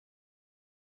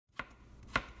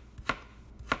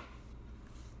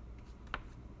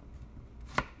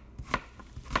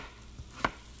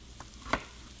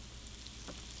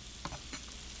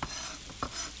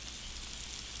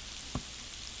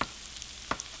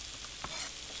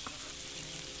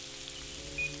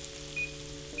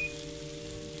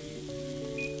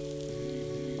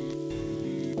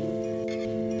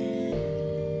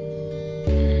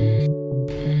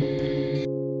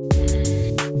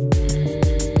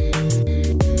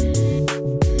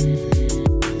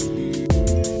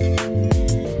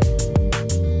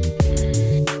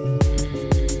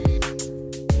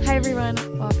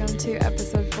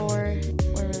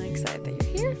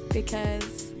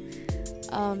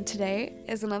Today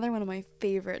is another one of my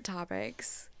favorite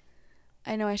topics.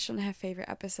 I know I shouldn't have favorite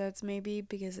episodes maybe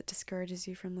because it discourages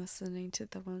you from listening to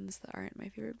the ones that aren't my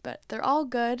favorite, but they're all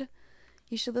good.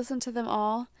 You should listen to them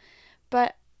all.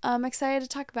 But I'm excited to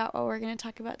talk about what we're going to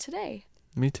talk about today.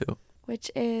 Me too.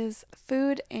 Which is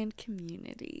food and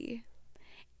community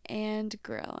and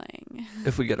grilling.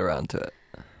 If we get around to it.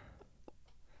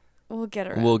 We'll get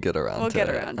around. We'll get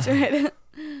around to it.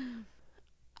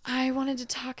 I wanted to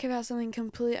talk about something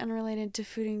completely unrelated to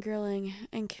food and grilling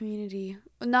and community.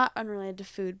 Not unrelated to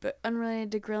food, but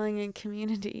unrelated to grilling and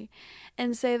community.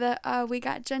 And say that we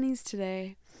got Jenny's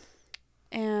today.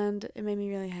 And it made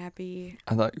me really happy.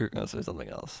 I thought you were going to say something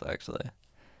else, actually.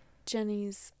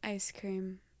 Jenny's ice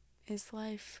cream is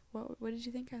life. What did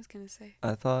you think I was going to say?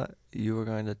 I thought you were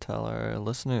going to tell our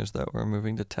listeners that we're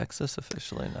moving to Texas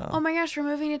officially now. Oh my gosh, we're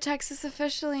moving to Texas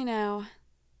officially now.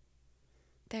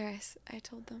 There, I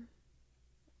told them.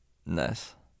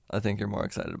 Nice. I think you're more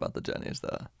excited about the Jennies,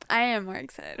 though. I am more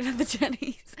excited about the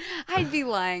Jennies. I'd be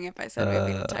lying if I said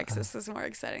moving to Texas was more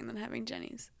exciting than having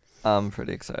Jennies. I'm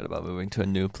pretty excited about moving to a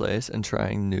new place and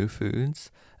trying new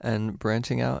foods and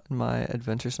branching out in my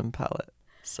adventuresome palate.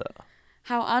 So.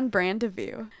 How on brand of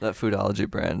you. That Foodology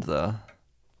brand, though.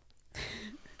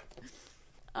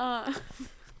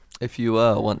 If you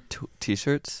want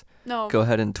t-shirts, no. Go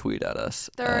ahead and tweet at us.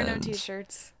 There are no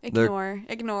t-shirts. Ignore.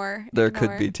 There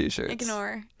could be t-shirts.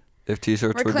 Ignore. If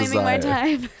t-shirts were desired. We're claiming my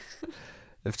time.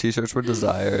 If t-shirts were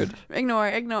desired.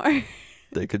 Ignore.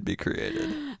 They could be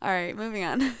created. All right, moving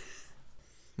on.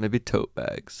 Maybe tote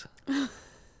bags.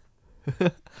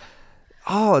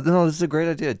 Oh, no, this is a great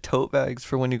idea. Tote bags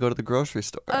for when you go to the grocery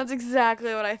store. That's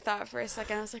exactly what I thought for a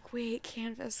second. I was like, wait,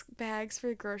 canvas bags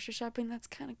for grocery shopping? That's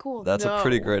kind of cool. That's a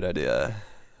pretty great idea.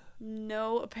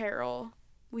 No apparel.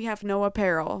 We have no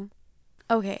apparel.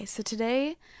 Okay, so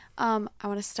today I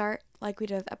want to start like we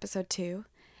did with episode 2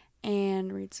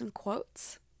 and read some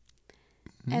quotes.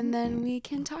 And then we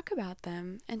can talk about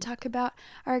them and talk about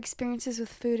our experiences with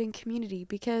food and community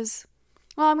because,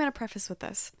 well, I'm going to preface with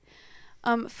this.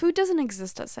 Food doesn't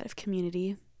exist outside of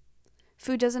community.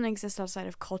 Food doesn't exist outside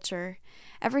of culture.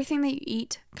 Everything that you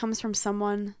eat comes from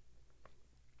someone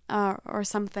or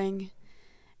something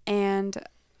and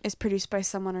is produced by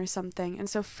someone or something. And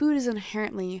so food is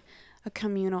inherently a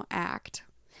communal act.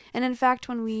 And in fact,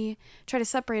 when we try to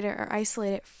separate it or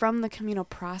isolate it from the communal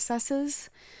processes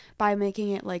by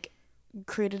making it like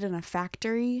created in a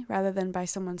factory rather than by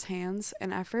someone's hands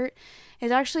and effort, it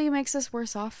actually makes us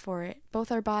worse off for it,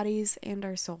 both our bodies and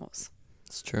our souls.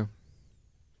 It's true.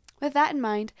 With that in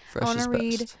mind, Fresh I want to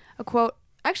read a quote,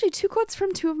 actually 2 quotes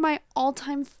from 2 of my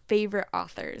all-time favorite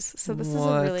authors. So this is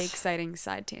a really exciting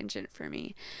side tangent for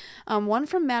me. One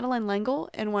from Madeleine L'Engle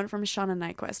and one from Shauna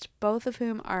Nyquist, both of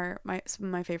whom are some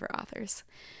of my favorite authors.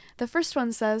 The first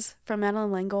one says, from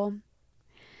Madeleine L'Engle,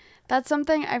 "That's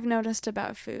something I've noticed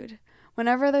about food.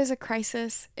 Whenever there's a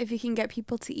crisis, if you can get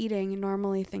people to eating,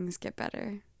 normally things get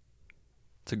better."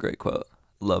 It's a great quote.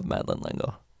 Love Madeleine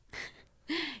L'Engle.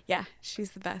 Yeah,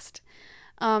 she's the best.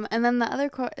 And then the other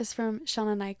quote is from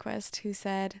Shauna Nyquist, who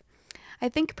said, "I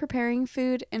think preparing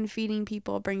food and feeding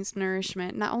people brings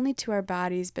nourishment not only to our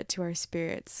bodies, but to our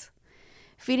spirits.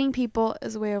 Feeding people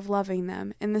is a way of loving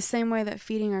them, in the same way that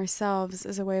feeding ourselves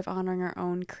is a way of honoring our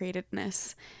own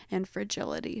createdness and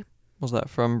fragility." Was that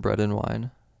from Bread and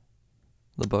Wine?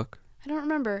 The book? I don't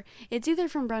remember. It's either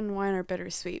from Bread and Wine or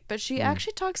Bittersweet, but she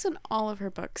actually talks in all of her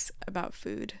books about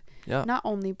food. Yeah. Not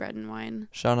only Bread and Wine.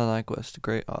 Shauna Nyquist,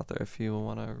 great author if you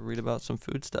want to read about some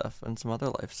food stuff and some other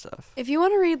life stuff. If you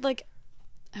want to read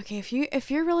if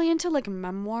you're really into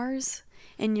memoirs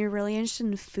and you're really interested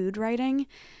in food writing,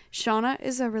 Shauna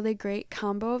is a really great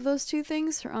combo of those 2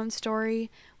 things, her own story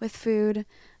with food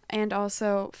and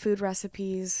also food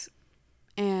recipes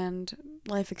and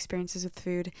life experiences with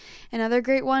food. Another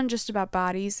great one just about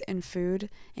bodies and food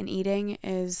and eating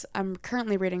is I'm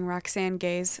currently reading Roxane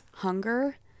Gay's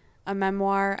Hunger, a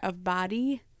memoir of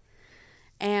body,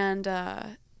 and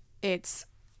it's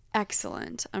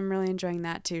excellent. I'm really enjoying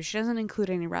that too. She doesn't include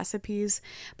any recipes,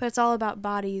 but it's all about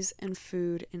bodies and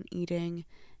food and eating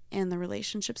and the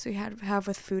relationships we have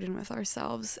with food and with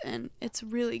ourselves, and it's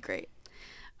really great.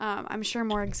 I'm sure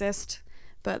more exist,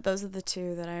 but those are the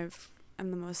 2 that I'm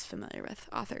the most familiar with,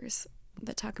 authors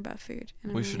that talk about food.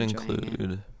 And we should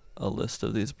include a list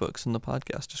of these books in the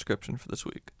podcast description for this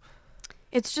week.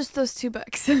 It's just those 2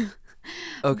 books.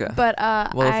 Okay. But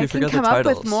I can come up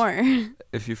with more.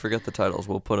 If you forget the titles,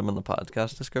 we'll put them in the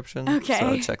podcast description. Okay.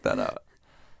 So check that out.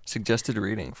 Suggested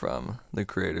reading from the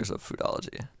creators of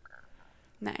Foodology.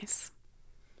 Nice.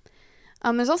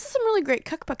 There's also some really great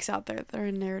cookbooks out there that are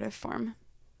in narrative form.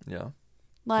 Yeah.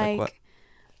 Like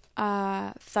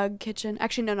Thug Kitchen.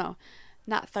 Actually, no,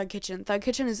 not Thug Kitchen. Thug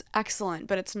Kitchen is excellent,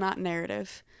 but it's not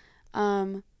narrative.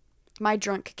 My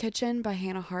Drunk Kitchen by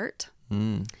Hannah Hart.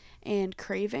 And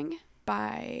Craving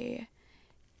by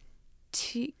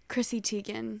Chrissy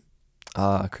Teigen.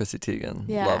 Chrissy Teigen.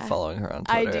 Yeah. Love following her on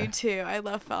Twitter. I do too. I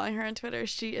love following her on Twitter.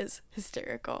 She is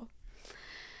hysterical.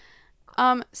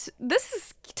 So this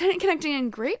is connecting in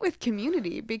great with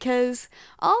community because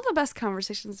all the best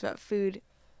conversations about food,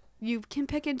 you can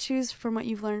pick and choose from what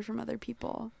you've learned from other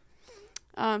people.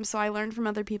 So I learned from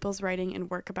other people's writing and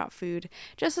work about food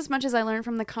just as much as I learned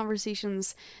from the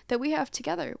conversations that we have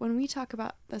together when we talk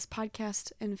about this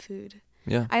podcast and food.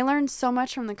 Yeah. I learned so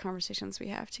much from the conversations we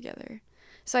have together.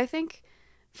 So I think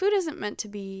food isn't meant to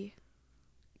be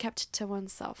kept to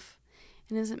oneself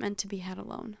and isn't meant to be had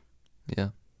alone. Yeah.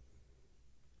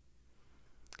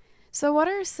 So what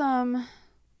are some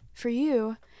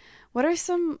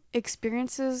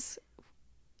experiences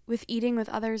with eating with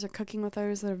others or cooking with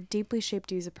others that have deeply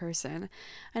shaped you as a person?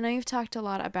 I know you've talked a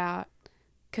lot about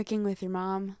cooking with your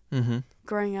mom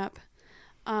growing up.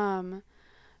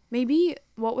 Maybe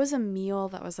what was a meal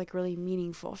that was like really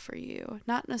meaningful for you?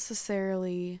 Not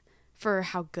necessarily for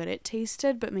how good it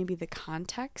tasted, but maybe the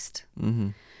context.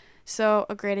 So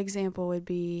a great example would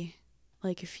be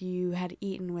like if you had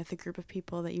eaten with a group of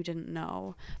people that you didn't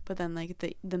know, but then like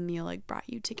the meal like brought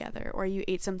you together, or you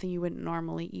ate something you wouldn't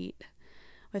normally eat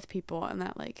with people and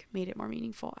that like made it more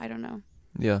meaningful. I don't know.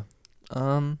 Yeah.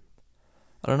 I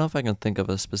don't know if I can think of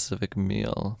a specific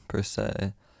meal per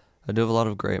se. I do have a lot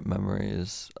of great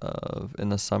memories of in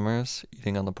the summers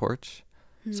eating on the porch.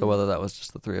 So whether that was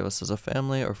just the three of us as a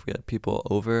family or if we had people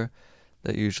over,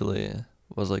 that usually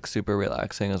was like super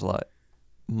relaxing. It was a lot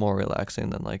more relaxing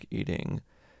than like eating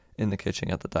in the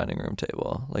kitchen at the dining room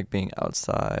table, like being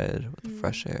outside with the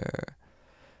fresh air,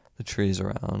 the trees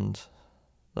around.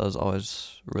 That was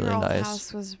always really Your old nice.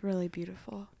 house was really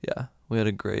beautiful. Yeah, we had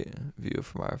a great view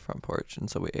from our front porch, and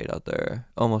so we ate out there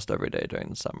almost every day during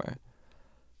the summer.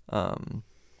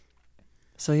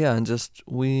 So yeah, and just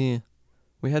we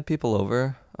had people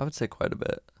over, I would say quite a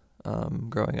bit,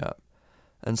 growing up.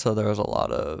 And so there was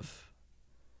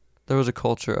a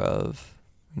culture of,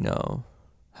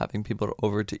 having people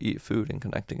over to eat food and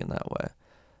connecting in that way.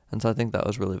 And so I think that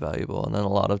was really valuable. And then a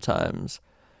lot of times,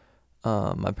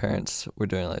 my parents were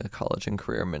doing like a college and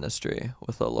career ministry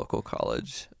with a local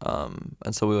college.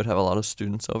 And so we would have a lot of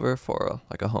students over for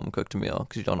like a home cooked meal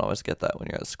because you don't always get that when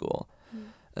you're at school.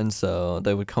 And so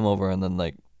they would come over and then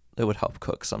like they would help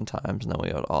cook sometimes, and then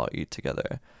we would all eat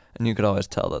together. And you could always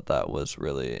tell that was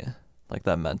really like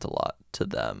that meant a lot to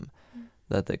them,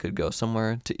 that they could go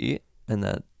somewhere to eat and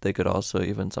that they could also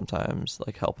even sometimes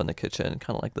like help in the kitchen,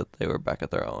 kind of like that they were back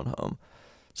at their own home.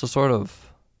 So sort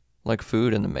of like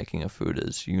food and the making of food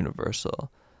is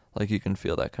universal. Like you can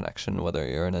feel that connection whether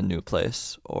you're in a new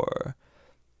place or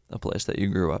a place that you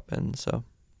grew up in. So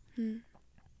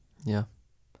yeah.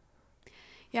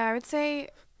 Yeah, I would say,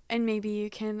 and maybe you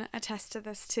can attest to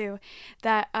this too,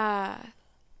 that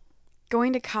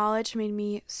going to college made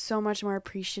me so much more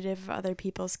appreciative of other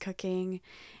people's cooking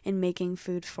and making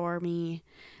food for me.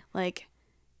 Like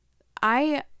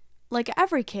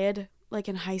every kid, like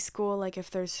in high school, like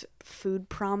if there's food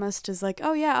promised is like,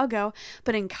 oh yeah, I'll go.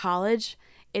 But in college,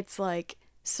 it's like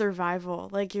survival.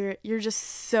 Like you're just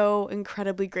so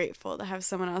incredibly grateful to have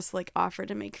someone else like offer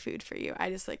to make food for you.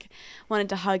 I just like wanted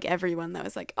to hug everyone that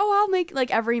was like, oh, I'll make, like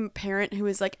every parent who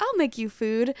was like, I'll make you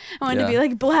food. I wanted to be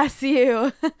like, bless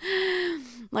you.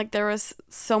 Like there was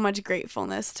so much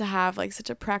gratefulness to have like such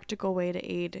a practical way to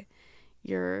aid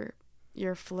your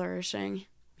flourishing,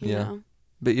 you know?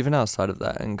 But even outside of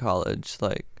that in college,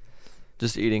 like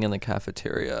just eating in the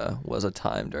cafeteria was a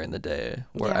time during the day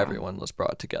where everyone was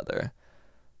brought together.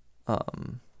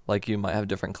 Like you might have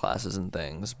different classes and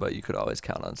things, but you could always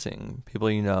count on seeing people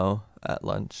at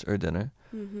lunch or dinner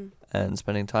and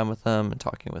spending time with them and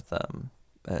talking with them.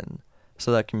 And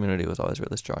so that community was always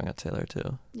really strong at Taylor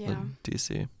too. Yeah.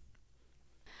 DC.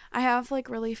 I have like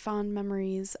really fond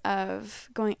memories of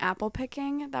going apple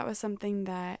picking. That was something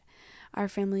that our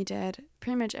family did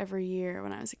pretty much every year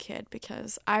when I was a kid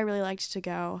because I really liked to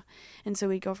go. And so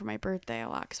we'd go for my birthday a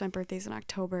lot because my birthday's in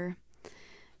October.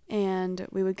 And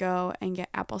we would go and get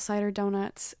apple cider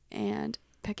donuts and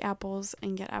pick apples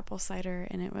and get apple cider.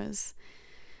 And it was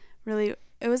a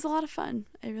lot of fun.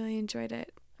 I really enjoyed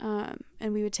it. And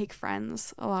we would take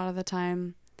friends a lot of the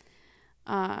time.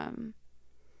 So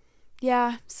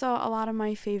a lot of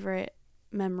my favorite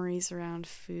memories around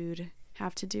food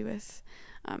have to do with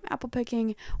apple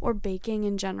picking or baking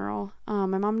in general.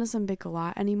 My mom doesn't bake a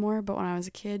lot anymore, but when I was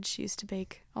a kid, she used to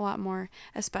bake a lot more,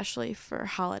 especially for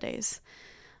holidays.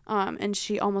 And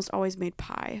she almost always made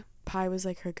pie. Pie was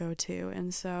like her go-to.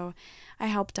 And so I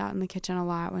helped out in the kitchen a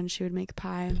lot when she would make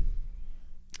pie.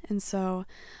 And so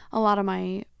a lot of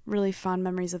my really fond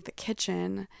memories of the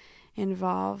kitchen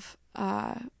involve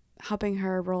helping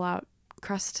her roll out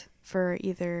crust for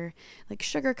either like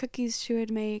sugar cookies she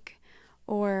would make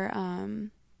or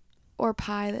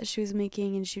pie that she was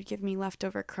making, and she would give me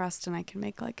leftover crust and I could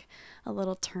make like a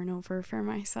little turnover for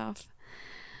myself.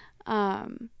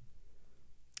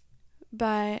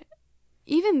 But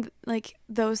even like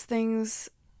those things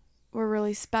were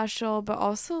really special, but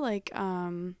also like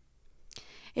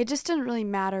it just didn't really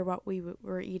matter what we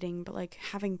were eating, but like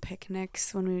having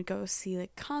picnics when we would go see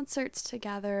like concerts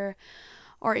together,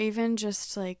 or even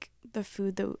just like the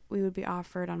food that we would be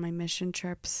offered on my mission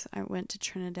trips. I went to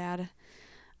Trinidad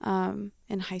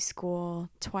in high school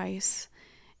twice,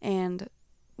 and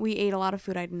we ate a lot of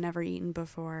food I'd never eaten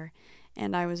before,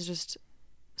 and I was just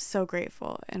so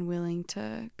grateful and willing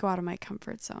to go out of my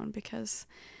comfort zone because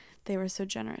they were so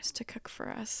generous to cook for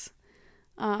us.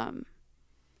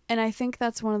 And I think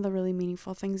that's one of the really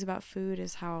meaningful things about food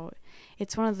is how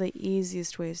it's one of the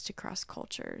easiest ways to cross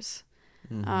cultures.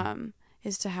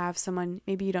 Is to have someone,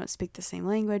 maybe you don't speak the same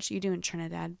language, you do in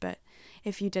Trinidad, but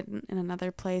if you didn't in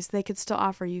another place, they could still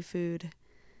offer you food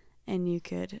and you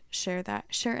could share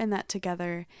in that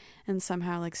together and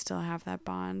somehow like still have that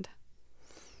bond.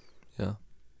 Yeah.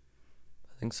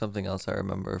 I think something else I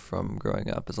remember from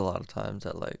growing up is a lot of times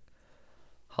at like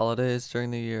holidays during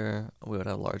the year, we would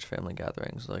have large family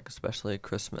gatherings, like especially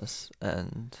Christmas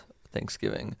and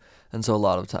Thanksgiving. And so a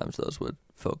lot of times those would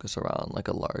focus around like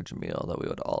a large meal that we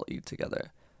would all eat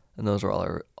together. And those were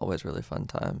all always really fun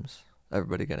times.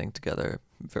 Everybody getting together,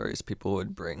 various people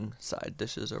would bring side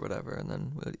dishes or whatever, and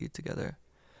then we would eat together.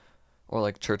 Or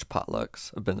like church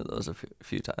potlucks. I've been to those a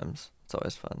few times. It's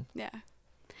always fun. Yeah.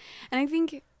 And I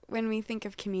think when we think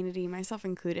of community, myself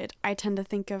included, I tend to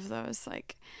think of those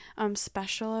like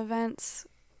special events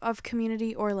of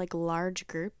community or like large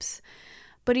groups.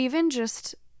 But even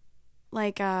just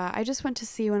like I just went to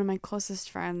see one of my closest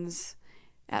friends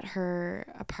at her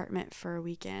apartment for a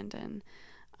weekend, and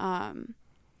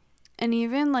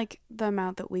even like the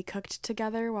amount that we cooked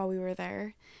together while we were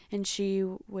there, and she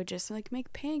would just like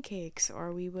make pancakes,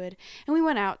 or we went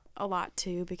out a lot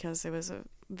too because it was a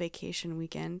vacation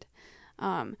weekend.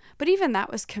 But even that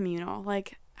was communal,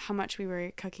 like how much we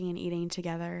were cooking and eating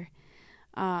together.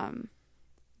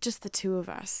 Just the two of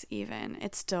us, even,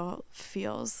 it still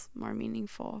feels more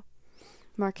meaningful,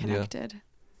 more connected.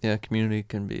 Yeah, community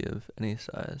can be of any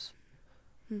size.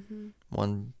 Mm-hmm.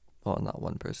 Not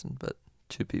one person, but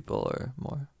two people or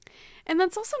more. And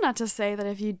that's also not to say that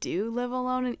if you do live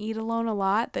alone and eat alone a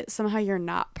lot, that somehow you're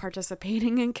not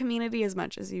participating in community as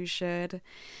much as you should.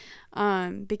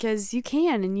 Because you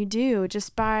can and you do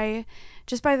just by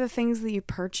the things that you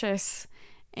purchase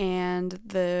and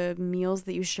the meals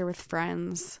that you share with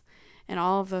friends, and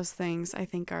all of those things I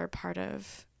think are part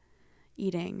of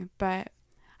eating. But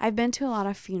I've been to a lot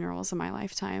of funerals in my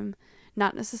lifetime,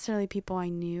 not necessarily people I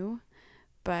knew,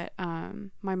 but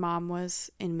my mom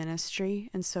was in ministry,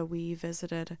 and so we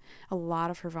visited a lot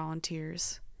of her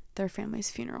volunteers, their family's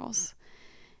funerals.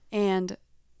 And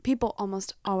people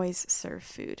almost always serve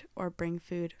food or bring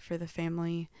food for the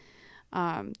family.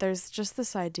 There's just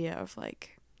this idea of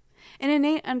like an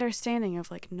innate understanding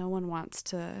of like no one wants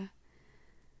to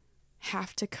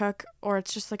have to cook, or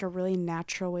it's just like a really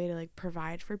natural way to like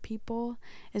provide for people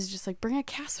is just like bring a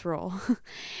casserole.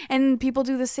 And people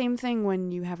do the same thing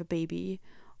when you have a baby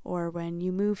or when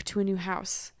you move to a new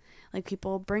house. Like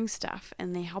people bring stuff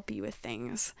and they help you with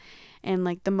things, and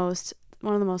like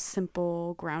one of the most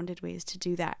simple, grounded ways to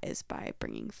do that is by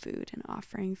bringing food and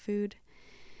offering food.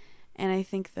 And I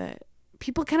think that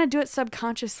people kind of do it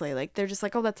subconsciously. Like they're just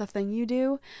like, oh, that's a thing you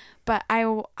do. But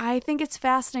I think it's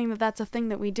fascinating that that's a thing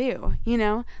that we do, you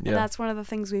know? Yeah. That's one of the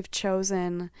things we've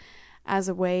chosen as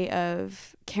a way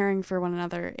of caring for one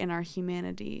another in our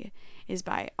humanity is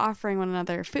by offering one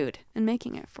another food and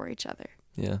making it for each other.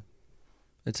 Yeah.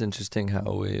 It's interesting how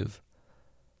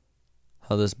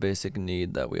this basic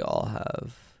need that we all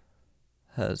have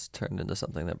has turned into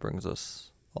something that brings us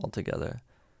all together.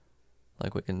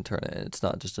 Like we can turn it, it's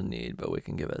not just a need, but we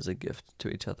can give it as a gift to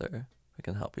each other. We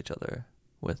can help each other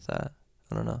with that.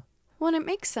 I don't know. Well, and it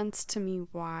makes sense to me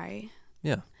why.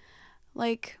 Yeah.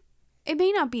 Like, it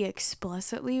may not be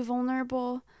explicitly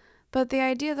vulnerable, but the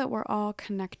idea that we're all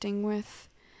connecting with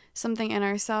something in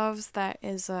ourselves that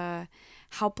is a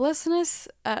helplessness,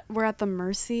 we're at the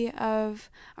mercy of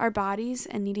our bodies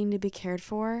and needing to be cared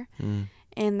for.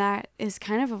 And that is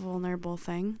kind of a vulnerable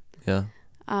thing. Yeah.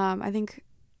 I think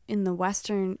in the West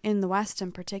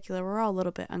in particular, we're all a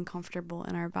little bit uncomfortable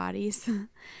in our bodies.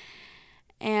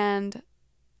 And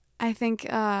I think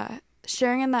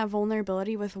sharing in that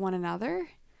vulnerability with one another,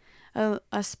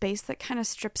 a space that kind of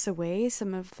strips away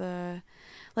some of the,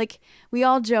 like, we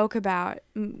all joke about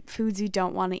foods you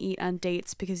don't want to eat on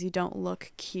dates because you don't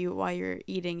look cute while you're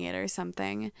eating it or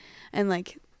something, and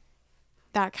like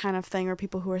that kind of thing, or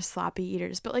people who are sloppy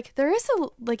eaters. But like there is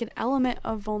an element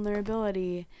of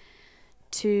vulnerability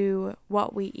to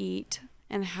what we eat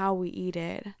and how we eat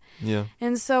it. Yeah.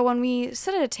 And so when we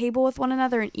sit at a table with one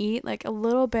another and eat, like a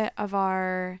little bit of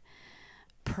our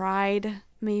pride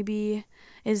maybe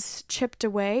is chipped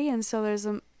away, and so there's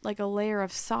a layer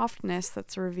of softness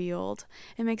that's revealed.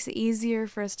 It makes it easier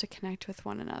for us to connect with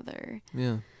one another.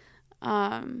 Yeah.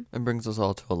 It brings us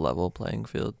all to a level playing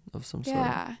field of some sort.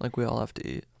 Yeah. Like we all have to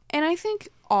eat. And I think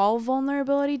all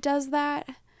vulnerability does that,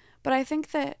 but I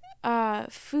think that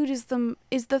food is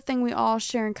the thing we all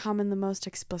share in common the most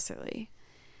explicitly,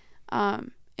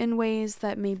 in ways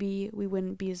that maybe we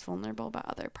wouldn't be as vulnerable about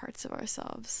other parts of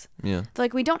ourselves. Yeah.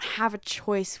 Like we don't have a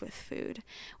choice with food.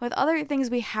 With other things,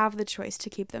 we have the choice to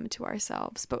keep them to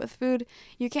ourselves, but with food,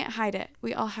 you can't hide it.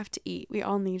 We all have to eat. We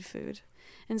all need food.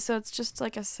 And so it's just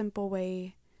like a simple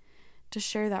way to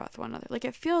share that with one another. Like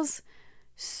it feels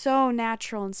so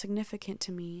natural and significant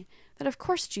to me that of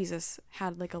course Jesus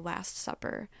had like a Last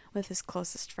Supper with his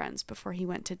closest friends before he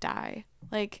went to die.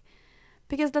 Like,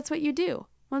 because that's what you do.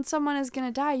 When someone is going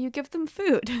to die, you give them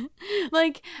food.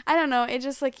 Like, I don't know, it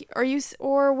just like,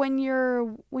 or when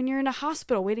you're in a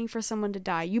hospital waiting for someone to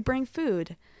die, you bring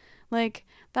food. Like,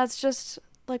 that's just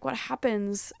like what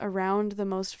happens around the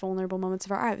most vulnerable moments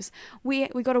of our lives. We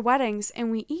go to weddings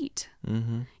and we eat.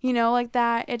 Mm-hmm. You know, like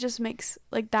that, it just makes,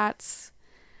 like, that's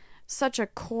such a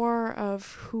core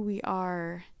of who we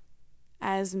are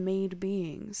as made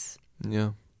beings.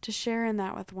 Yeah. To share in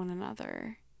that with one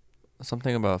another.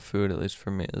 Something about food, at least for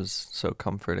me, is so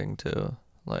comforting too.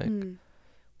 Like,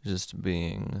 just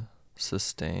being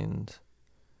sustained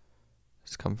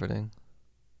is comforting.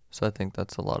 So I think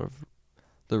that's a lot of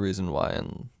the reason why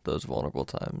in those vulnerable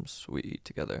times we eat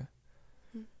together.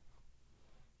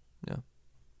 Yeah.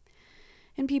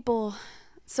 And people,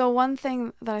 so one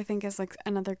thing that I think is like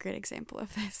another great example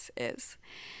of this is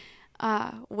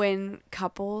when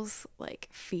couples like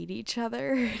feed each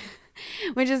other,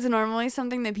 which is normally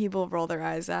something that people roll their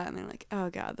eyes at and they're like, oh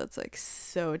God, that's like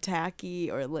so tacky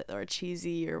or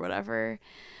cheesy or whatever.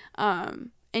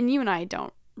 And you and I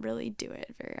don't really do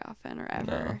it very often or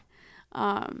ever.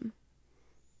 No.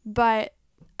 But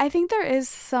I think there is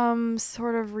some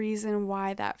sort of reason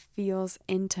why that feels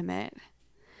intimate.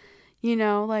 You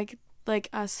know, like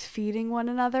us feeding one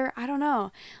another. I don't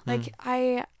know. Like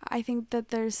I think that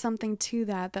there's something to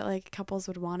that like couples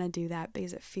would want to do that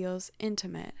because it feels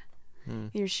intimate.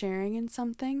 You're sharing in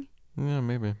something. Yeah,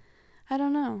 maybe. I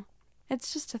don't know.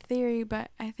 It's just a theory, but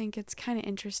I think it's kind of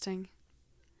interesting.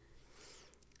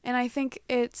 And I think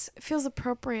it feels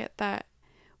appropriate that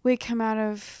we come out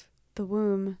of the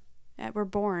womb, we're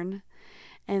born,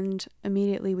 and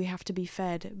immediately we have to be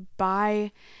fed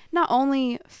by, not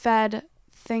only fed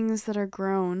things that are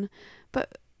grown,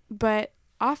 but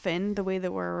often the way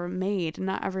that we're made,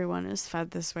 not everyone is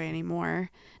fed this way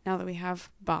anymore now that we have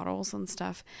bottles and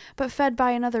stuff, but fed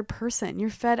by another person. You're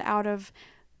fed out of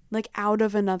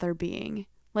another being.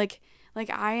 Like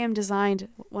I am designed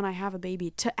when I have a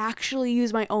baby to actually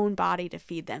use my own body to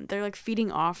feed them. They're like feeding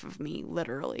off of me,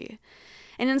 literally.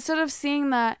 And instead of seeing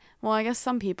that, well, I guess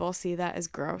some people see that as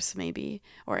gross maybe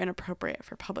or inappropriate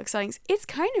for public settings. It's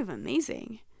kind of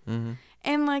amazing. Mm-hmm.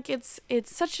 And like it's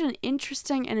such an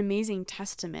interesting and amazing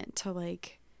testament to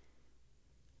like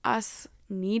us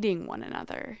needing one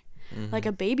another. Mm-hmm. Like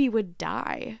a baby would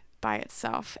die by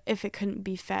itself if it couldn't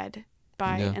be fed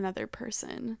by another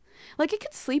person. Like it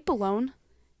could sleep alone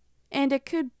and it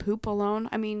could poop alone.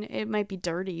 I mean, it might be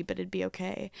dirty, but it'd be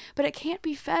okay. But it can't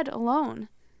be fed alone.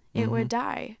 It would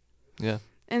die. Yeah.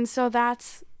 And so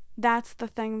that's the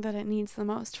thing that it needs the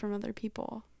most from other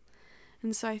people.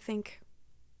 And so I think,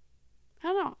 I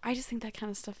don't know, I just think that kind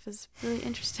of stuff is really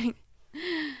interesting.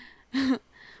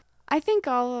 I think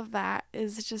all of that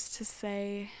is just to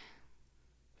say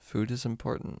food is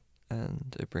important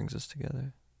and it brings us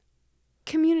together.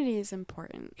 Community is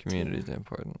important. Community is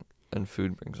important and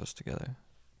food brings us together.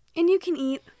 And you can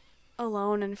eat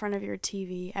alone in front of your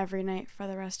TV every night for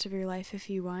the rest of your life if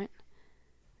you want.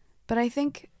 But I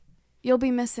think you'll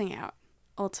be missing out,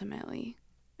 ultimately.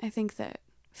 I think that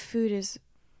food is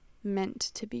meant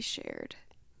to be shared.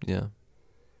 Yeah.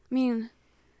 I mean,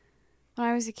 when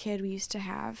I was a kid, we used to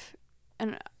have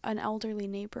an elderly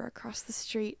neighbor across the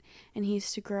street, and he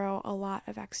used to grow a lot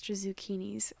of extra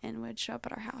zucchinis and would show up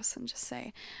at our house and just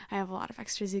say, I have a lot of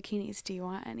extra zucchinis. Do you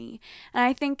want any? And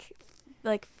I think,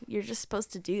 like, you're just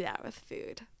supposed to do that with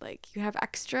food. Like, you have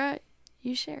extra,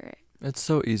 you share it. It's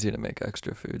so easy to make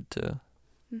extra food too.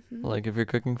 Mm-hmm. Like if you're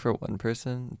cooking for one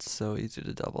person, it's so easy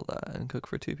to double that and cook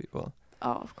for 2 people.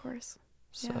 Oh, of course.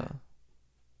 So,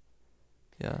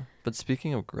 yeah. But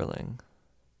speaking of grilling,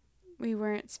 We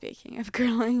weren't speaking of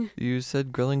grilling. you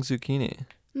said grilling zucchini.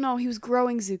 No, he was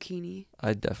growing zucchini.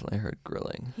 I definitely heard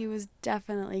grilling. He was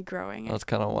definitely growing I it. was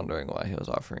kind of wondering why he was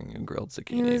offering you grilled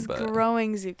zucchini. He was but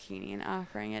growing zucchini and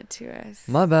offering it to us.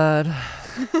 My bad.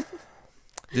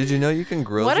 Did you know you can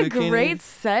grill What zucchini? a great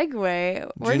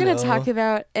segue. We're going to talk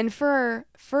about, and for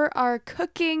our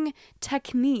cooking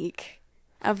technique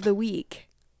of the week.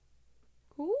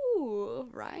 Ooh,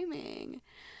 rhyming.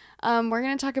 We're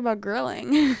going to talk about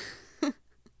grilling.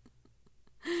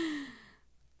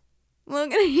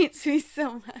 Logan hates me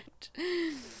so much.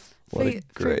 What a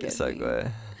great Forgive me.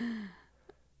 segue.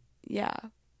 Yeah.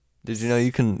 Did you know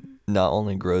you can not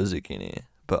only grow zucchini,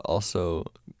 but also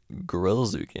grill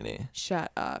zucchini?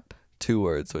 Shut up. 2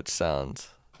 words which sound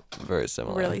very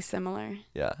similar. Really similar.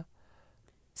 Yeah.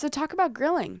 So talk about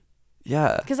grilling.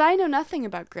 Yeah. Because I know nothing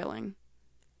about grilling.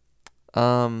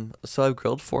 So I've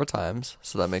grilled 4 times,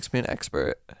 so that makes me an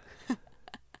expert.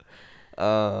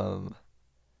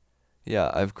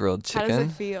 Yeah, I've grilled chicken. How does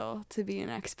it feel to be an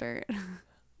expert?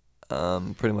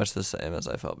 Pretty much the same as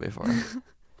I felt before.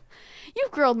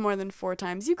 You've grilled more than 4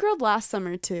 times. You grilled last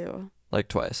summer too. Like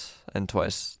twice, and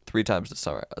 3 times this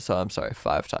summer. So I'm sorry,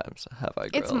 5 times have I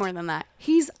grilled. It's more than that.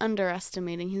 He's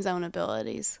underestimating his own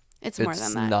abilities. It's more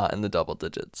than that. It's not in the double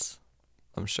digits.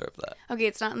 I'm sure of that. Okay,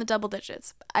 it's not in the double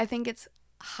digits. I think it's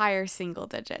higher single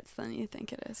digits than you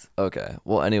think it is. Okay.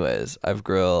 Well, anyways, I've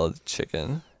grilled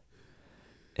chicken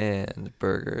and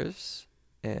burgers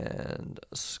and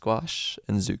squash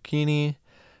and zucchini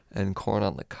and corn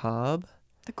on the cob.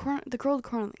 The grilled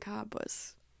corn on the cob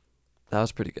was That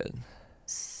was pretty good.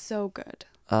 so good.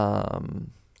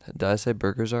 Did I say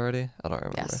burgers already? I don't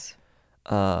remember. Yes.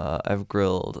 I've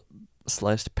grilled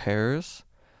sliced pears.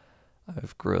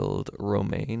 I've grilled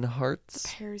romaine hearts.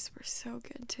 Pears were so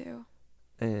good too.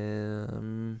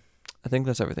 And I think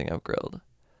that's everything I've grilled.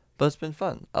 But it's been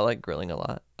fun. I like grilling a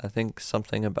lot. I think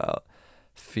something about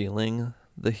feeling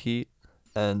the heat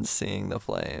and seeing the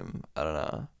flame, I don't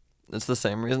know. It's the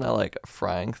same reason I like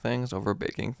frying things over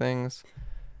baking things.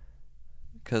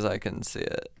 Because I can see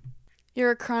it.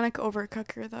 You're a chronic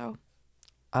overcooker though.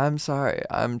 I'm sorry.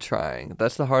 I'm trying.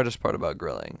 That's the hardest part about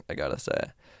grilling, I gotta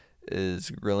say. Is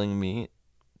grilling meat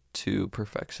to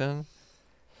perfection.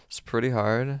 It's pretty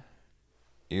hard.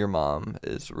 Your mom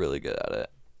is really good at it.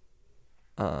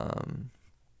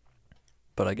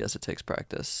 But I guess it takes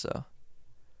practice, so.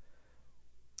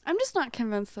 I'm just not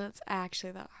convinced that it's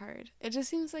actually that hard. It just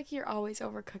seems like you're always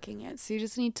overcooking it, so you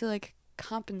just need to like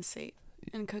compensate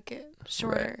and cook it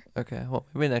shorter. Right. Okay, well,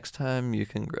 maybe next time you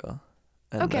can grill.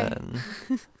 And Okay. then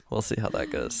we'll see how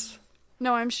that goes.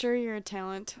 No, I'm sure you're a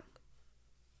talent.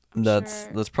 That's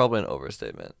sure. probably an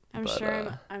overstatement. I'm but,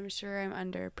 sure I'm sure I'm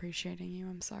underappreciating you.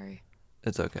 I'm sorry.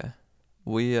 It's okay.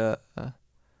 We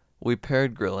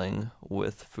paired grilling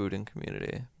with food and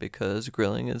community because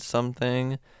grilling is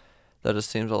something that it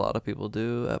seems a lot of people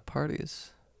do at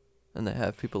parties, and they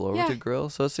have people over Yeah. to grill.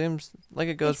 So it seems like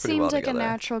it goes It pretty well seems like together. a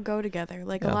natural go together.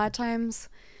 Like Yeah. a lot of times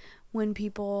when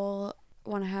people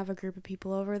want to have a group of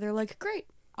people over, they're like, "Great,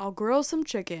 I'll grill some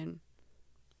chicken."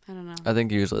 I don't know. I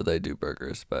think usually they do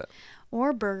burgers, but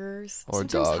Or burgers. or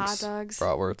Sometimes dogs, hot dogs.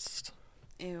 bratwurst.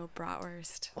 Ew,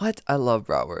 bratwurst. What? I love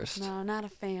bratwurst. No, not a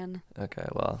fan. Okay,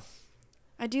 well,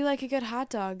 I do like a good hot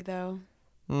dog though.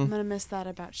 I'm mm, gonna miss that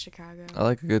about Chicago. I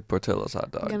like a good Portillo's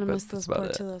hot dog. I'm gonna but miss those that's about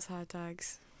it. Portillo's hot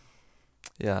dogs.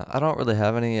 Yeah, I don't really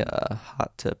have any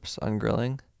hot tips on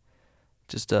grilling.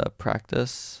 Just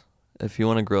practice. If you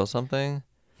want to grill something,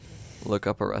 look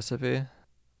up a recipe.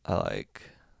 I like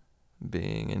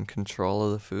being in control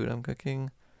of the food I'm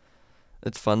cooking.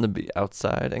 It's fun to be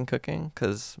outside and cooking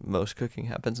because most cooking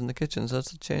happens in the kitchen, so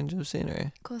it's a change of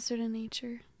scenery. Closer to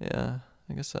nature. Yeah,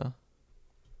 I guess so.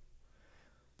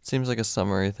 Seems like a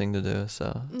summery thing to do,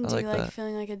 so I Do like you like that.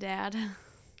 feeling like a dad?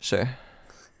 Sure.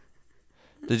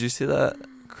 Did you see that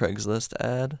Craigslist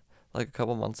ad like a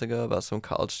couple months ago about some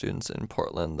college students in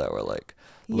Portland that were like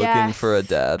looking for a Yes.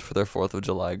 dad for their 4th of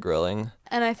July grilling?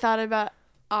 And I thought about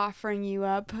offering you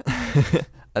up. I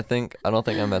don't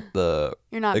think I met the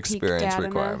You're not peak experience dad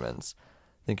enough. requirements.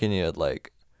 I think you needed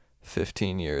like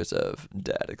 15 years of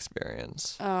dad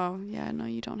experience. Oh yeah, no,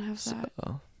 you don't have that.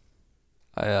 So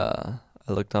I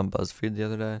looked on BuzzFeed the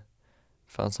other day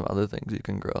found some other things you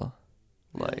can grill,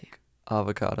 Really? like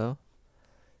avocado.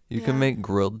 You Yeah. can make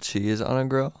grilled cheese on a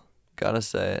grill. Gotta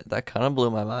say, that kind of blew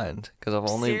my mind because I've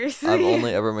Seriously?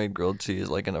 only ever made grilled cheese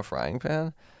like in a frying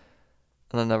pan,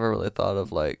 and I never really thought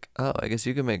of like, oh, I guess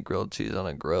you can make grilled cheese on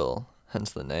a grill,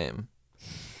 hence the name.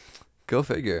 Go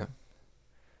figure.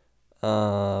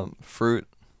 Fruit,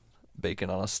 bacon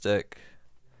on a stick,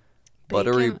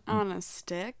 buttery, Bacon on a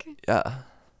stick? yeah,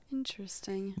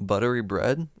 Interesting. buttery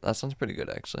bread. That sounds pretty good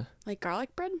actually. Like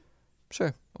garlic bread?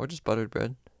 Sure, or just buttered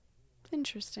bread.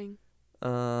 Interesting.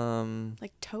 Um,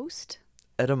 Like toast?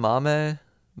 edamame,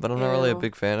 but I'm not really a Ew.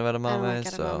 big fan of I don't edamame. like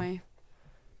So edamame.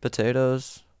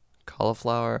 potatoes,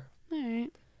 cauliflower,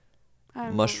 Alright.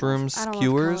 mushrooms, I don't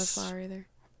skewers, love cauliflower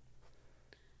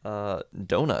either.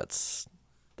 donuts.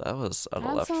 That was out of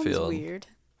That left sounds field. weird.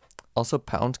 Also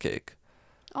pound cake.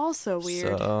 Also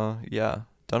weird. So yeah,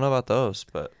 don't know about those,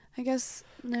 but I guess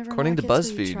never according to knock it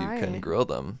till BuzzFeed, you try can it. grill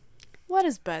them. What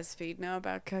does BuzzFeed know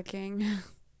about cooking?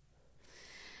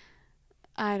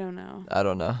 I don't know. I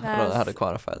don't know. I don't know how to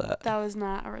quantify that. That was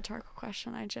not a rhetorical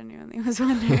question. I genuinely was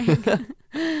wondering.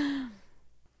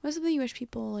 What's something you wish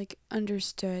people like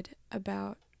understood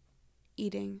about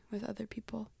eating with other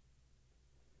people?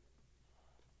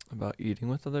 About eating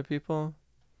with other people?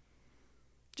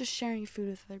 Just sharing food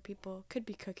with other people. Could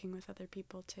be cooking with other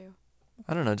people too.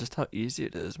 I don't know, just how easy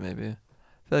it is, maybe. I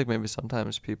feel like maybe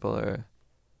sometimes people are,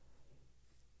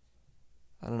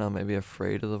 I don't know, maybe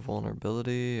afraid of the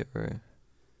vulnerability, or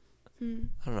I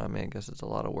don't know. I mean, I guess it's a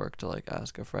lot of work to like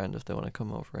ask a friend if they want to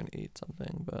come over and eat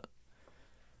something, but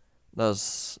that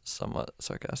was somewhat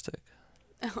sarcastic.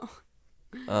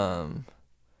 Oh.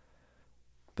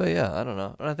 But yeah, I don't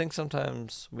know. And I think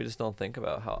sometimes we just don't think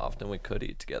about how often we could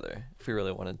eat together if we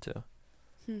really wanted to.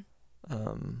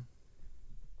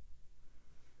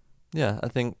 Yeah, I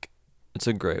think it's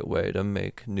a great way to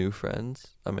make new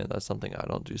friends. I mean, that's something I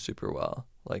don't do super well,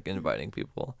 like inviting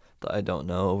people that I don't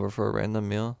know over for a random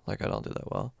meal. Like, I don't do that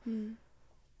well.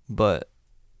 But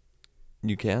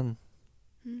you can.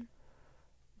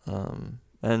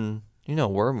 And, you know,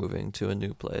 we're moving to a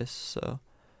new place, so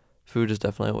food is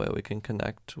definitely a way we can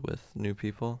connect with new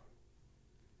people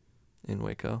in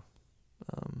Waco.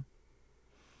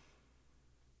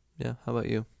 Yeah, how about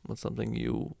you? What's something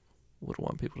you would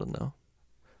want people to know?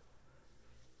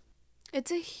 It's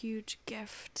a huge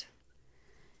gift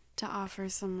to offer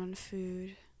someone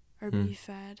food or be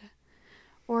fed,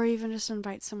 or even just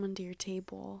invite someone to your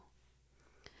table.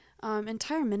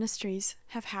 Entire ministries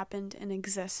have happened and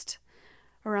exist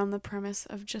around the premise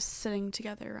of just sitting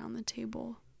together around the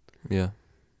table. Yeah.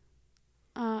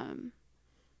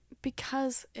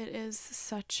 Because it is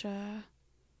such a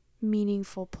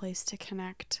meaningful place to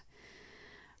connect.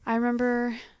 I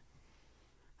remember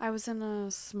I was in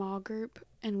a small group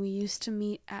and we used to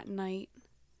meet at night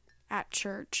at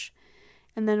church.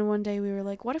 And then one day we were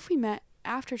like, what if we met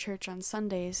after church on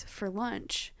Sundays for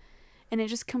lunch? And it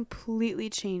just completely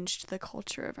changed the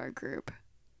culture of our group.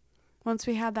 Once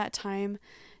we had that time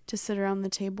to sit around the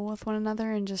table with one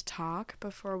another and just talk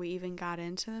before we even got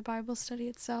into the Bible study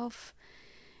itself,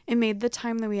 it made the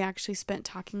time that we actually spent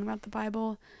talking about the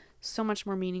Bible so much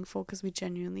more meaningful because we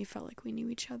genuinely felt like we knew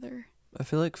each other. I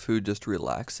feel like food just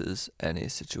relaxes any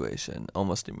situation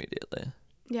almost immediately.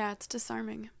 Yeah, it's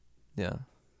disarming. Yeah.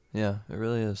 Yeah, it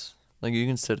really is. Like, you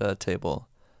can sit at a table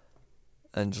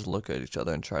and just look at each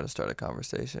other and try to start a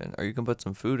conversation. Or you can put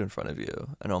some food in front of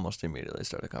you and almost immediately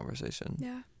start a conversation.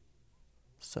 Yeah.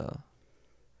 So.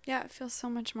 Yeah, it feels so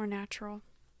much more natural.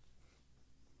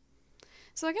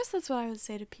 So I guess that's what I would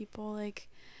say to people. Like,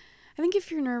 I think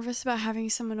if you're nervous about having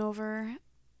someone over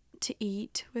to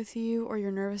eat with you, or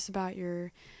you're nervous about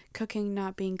your cooking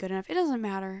not being good enough, it doesn't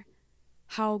matter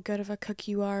how good of a cook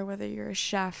you are, whether you're a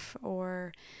chef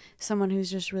or someone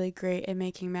who's just really great at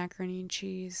making macaroni and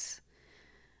cheese.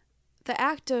 The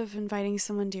act of inviting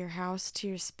someone to your house, to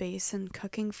your space, and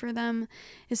cooking for them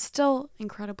is still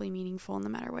incredibly meaningful no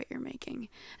matter what you're making.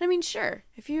 And I mean, sure,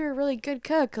 if you're a really good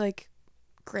cook, like,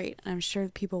 great. I'm sure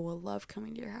people will love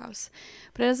coming to your house.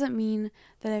 But it doesn't mean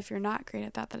that if you're not great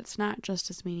at that it's not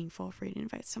just as meaningful for you to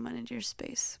invite someone into your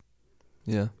space.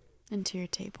 Yeah. Into your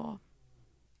table.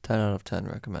 10 out of 10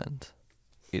 recommend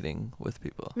eating with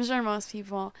people. I'm sure most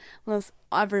people,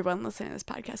 everyone listening to this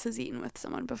podcast has eaten with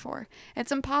someone before.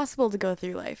 It's impossible to go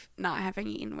through life not having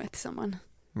eaten with someone.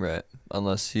 Right.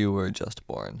 Unless you were just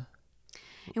born.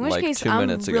 In which like case, 2 I'm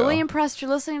minutes really ago. impressed you're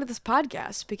listening to this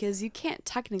podcast because you can't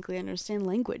technically understand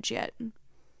language yet.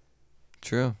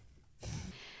 True.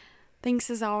 Thanks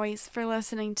as always for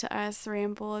listening to us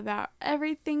ramble about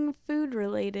everything food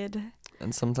related.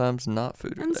 And sometimes not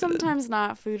food related. And sometimes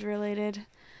not food related.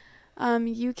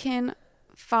 You can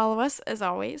follow us as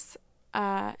always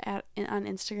on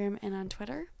Instagram and on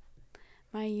Twitter.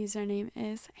 My username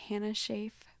is Hannah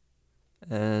Schaaf.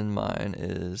 And mine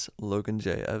is Logan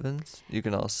J. Evans. You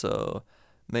can also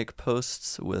make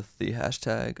posts with the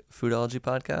hashtag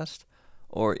foodologypodcast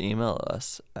or email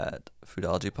us at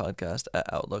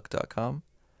foodologypodcast@outlook.com.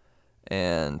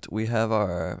 And we have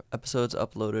our episodes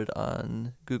uploaded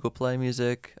on Google Play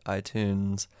Music,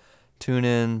 iTunes,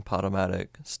 TuneIn, Podomatic,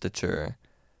 Stitcher,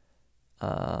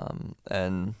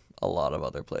 and a lot of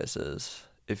other places.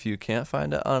 If you can't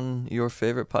find it on your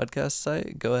favorite podcast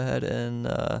site, go ahead and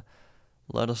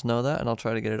let us know that, and I'll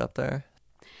try to get it up there.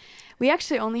 We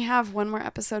actually only have one more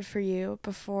episode for you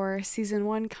before season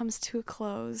 1 comes to a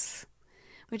close,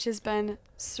 which has been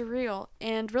surreal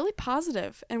and really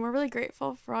positive. And we're really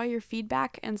grateful for all your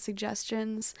feedback and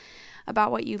suggestions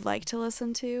about what you'd like to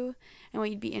listen to and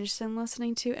what you'd be interested in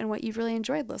listening to and what you've really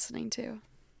enjoyed listening to.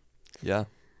 Yeah.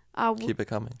 Keep it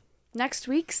coming. Next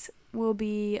week's will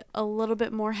be a little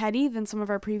bit more heady than some of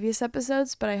our previous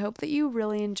episodes, but I hope that you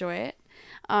really enjoy it.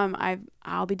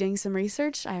 I'll be doing some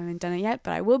research. I haven't done it yet,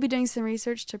 but I will be doing some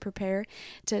research to prepare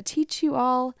to teach you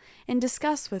all and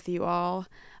discuss with you all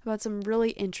about some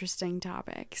really interesting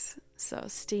topics. So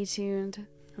stay tuned.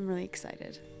 I'm really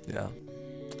excited. Yeah.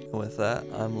 And with that,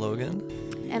 I'm Logan.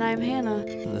 And I'm Hannah.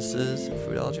 And this is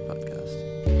Foodology Podcast.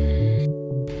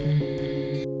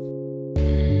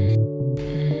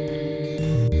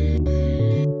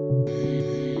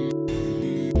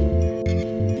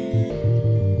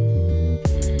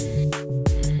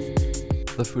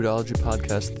 The Foodology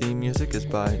Podcast theme music is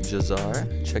by Jazar.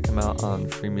 Check him out on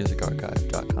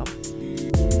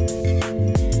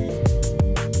freemusicarchive.com.